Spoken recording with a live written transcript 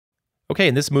Okay,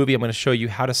 in this movie, I'm going to show you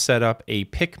how to set up a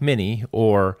pick mini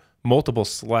or multiple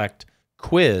select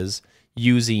quiz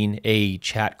using a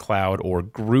chat cloud or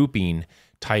grouping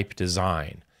type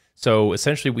design. So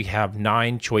essentially we have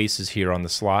 9 choices here on the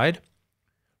slide,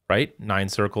 right? 9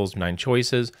 circles, 9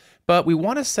 choices, but we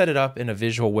want to set it up in a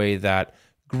visual way that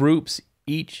groups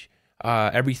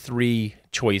every 3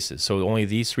 choices. So only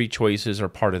these 3 choices are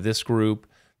part of this group,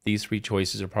 these 3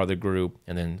 choices are part of the group,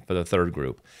 and then for the third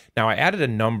group. Now I added a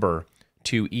number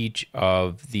to each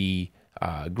of the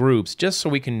groups just so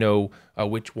we can know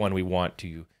which one we want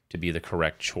to be the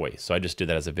correct choice. So I just did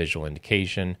that as a visual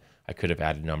indication. I could have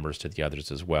added numbers to the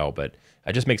others as well, but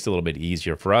it just makes it a little bit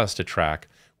easier for us to track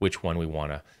which one we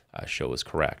want to show is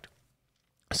correct.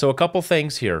 So a couple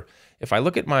things here. If I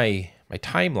look at my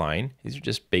timeline, these are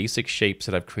just basic shapes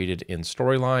that I've created in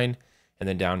Storyline, and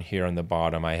then down here on the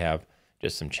bottom I have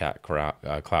just some chat cloud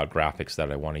graphics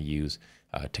that I want to use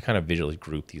to kind of visually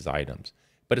group these items.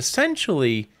 But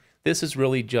essentially, this is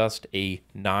really just a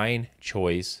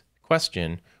 9-choice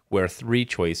question where 3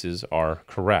 choices are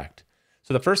correct.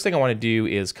 So the first thing I want to do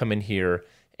is come in here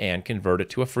and convert it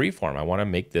to a freeform. I want to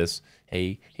make this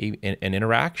an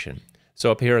interaction.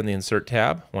 So up here in the Insert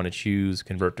tab, I want to choose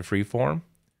Convert to Freeform.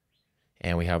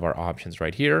 And we have our options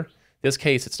right here. In this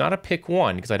case, it's not a pick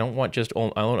one because I don't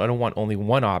want only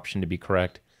one option to be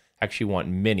correct. I actually want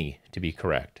many to be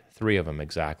correct. 3 of them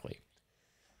exactly.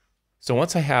 So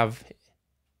once I have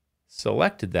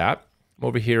selected that, I'm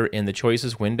over here in the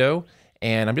choices window,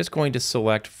 and I'm just going to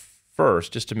select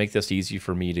first, just to make this easy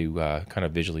for me to kind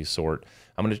of visually sort.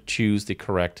 I'm going to choose the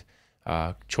correct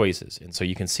choices. And so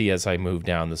you can see as I move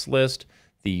down this list,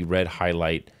 the red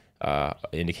highlight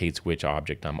indicates which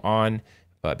object I'm on.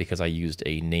 But because I used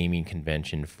a naming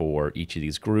convention for each of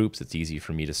these groups, it's easy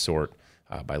for me to sort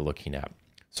by looking at.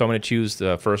 So I'm going to choose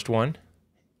the first one,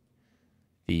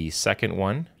 the second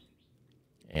one,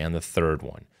 and the third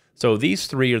one. So these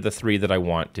 3 are the 3 that I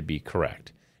want to be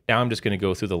correct. Now I'm just going to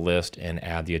go through the list and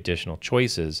add the additional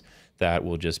choices that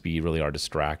will just be really our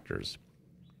distractors.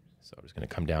 So I'm just going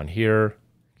to come down here,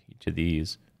 each of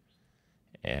these,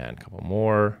 and a couple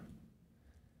more.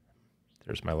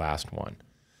 There's my last one.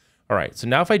 All right, so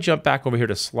now if I jump back over here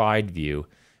to slide view,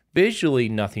 visually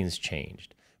nothing's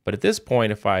changed. But at this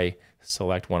point, if I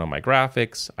select one of my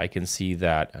graphics, I can see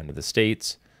that under the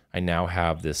states, I now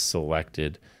have this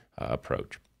selected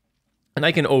approach. And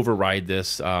I can override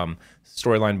this.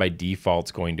 Storyline by default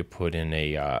is going to put in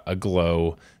a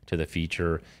glow to the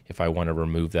feature. If I want to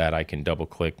remove that, I can double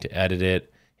click to edit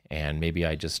it. And maybe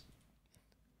I just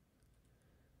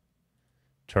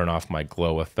turn off my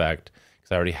glow effect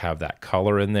because I already have that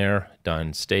color in there,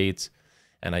 done states.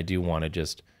 And I do want to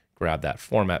just grab that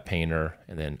format painter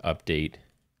and then update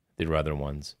the other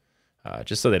ones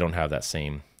just so they don't have that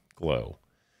same glow.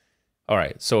 All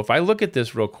right, so if I look at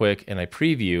this real quick and I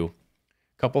preview, a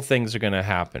couple things are going to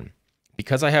happen.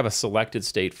 Because I have a selected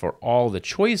state for all the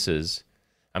choices,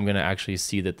 I'm going to actually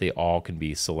see that they all can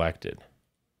be selected,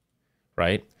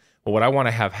 right? But what I want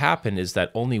to have happen is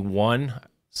that only one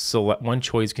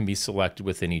choice can be selected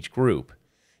within each group.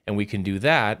 And we can do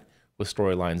that with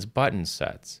Storyline's button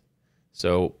sets.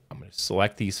 So I'm going to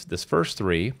select this first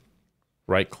 3,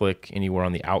 right-click anywhere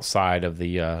on the outside of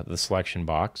the selection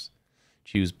box,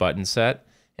 choose button set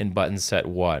and button set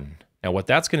 1. Now what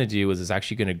that's going to do is it's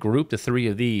actually going to group the 3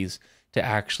 of these to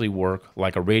actually work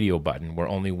like a radio button where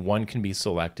only one can be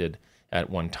selected at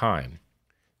one time.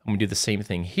 I'm going to do the same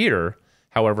thing here.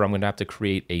 However, I'm going to have to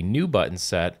create a new button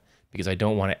set because I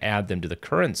don't want to add them to the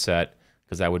current set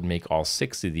because that would make all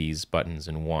 6 of these buttons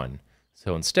in one.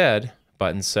 So instead,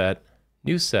 button set,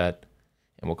 new set,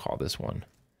 and we'll call this one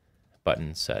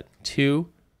button set 2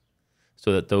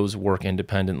 so that those work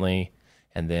independently.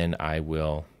 And then I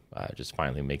will just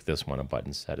finally make this one a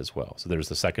button set as well. So there's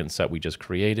the second set we just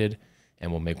created,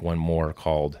 and we'll make one more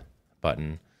called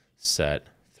button set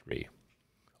 3.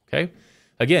 Okay.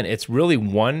 Again, it's really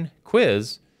one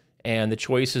quiz, and the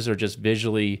choices are just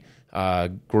visually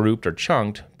grouped or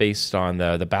chunked based on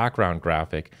the background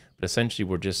graphic. But essentially,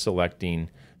 we're just selecting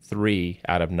 3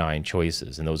 out of 9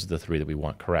 choices, and those are the 3 that we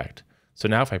want correct. So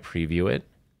now if I preview it,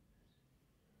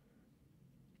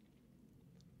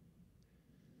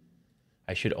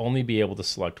 I should only be able to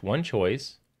select one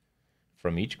choice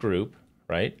from each group,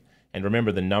 right? And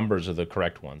remember, the numbers are the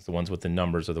correct ones. The ones with the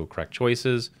numbers are the correct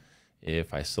choices.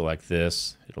 If I select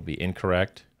this, it'll be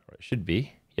incorrect, or it should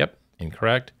be. Yep,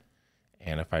 incorrect.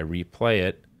 And if I replay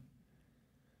it,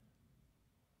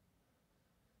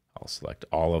 I'll select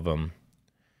all of them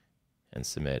and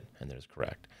submit, and there's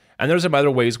correct. And there's some other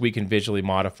ways we can visually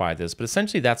modify this, but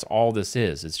essentially that's all this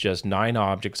is. It's just 9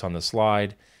 objects on the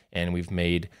slide, and we've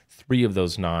made 3 of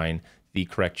those 9 the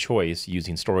correct choice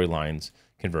using storylines,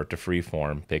 convert to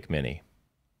Freeform, pick Mini.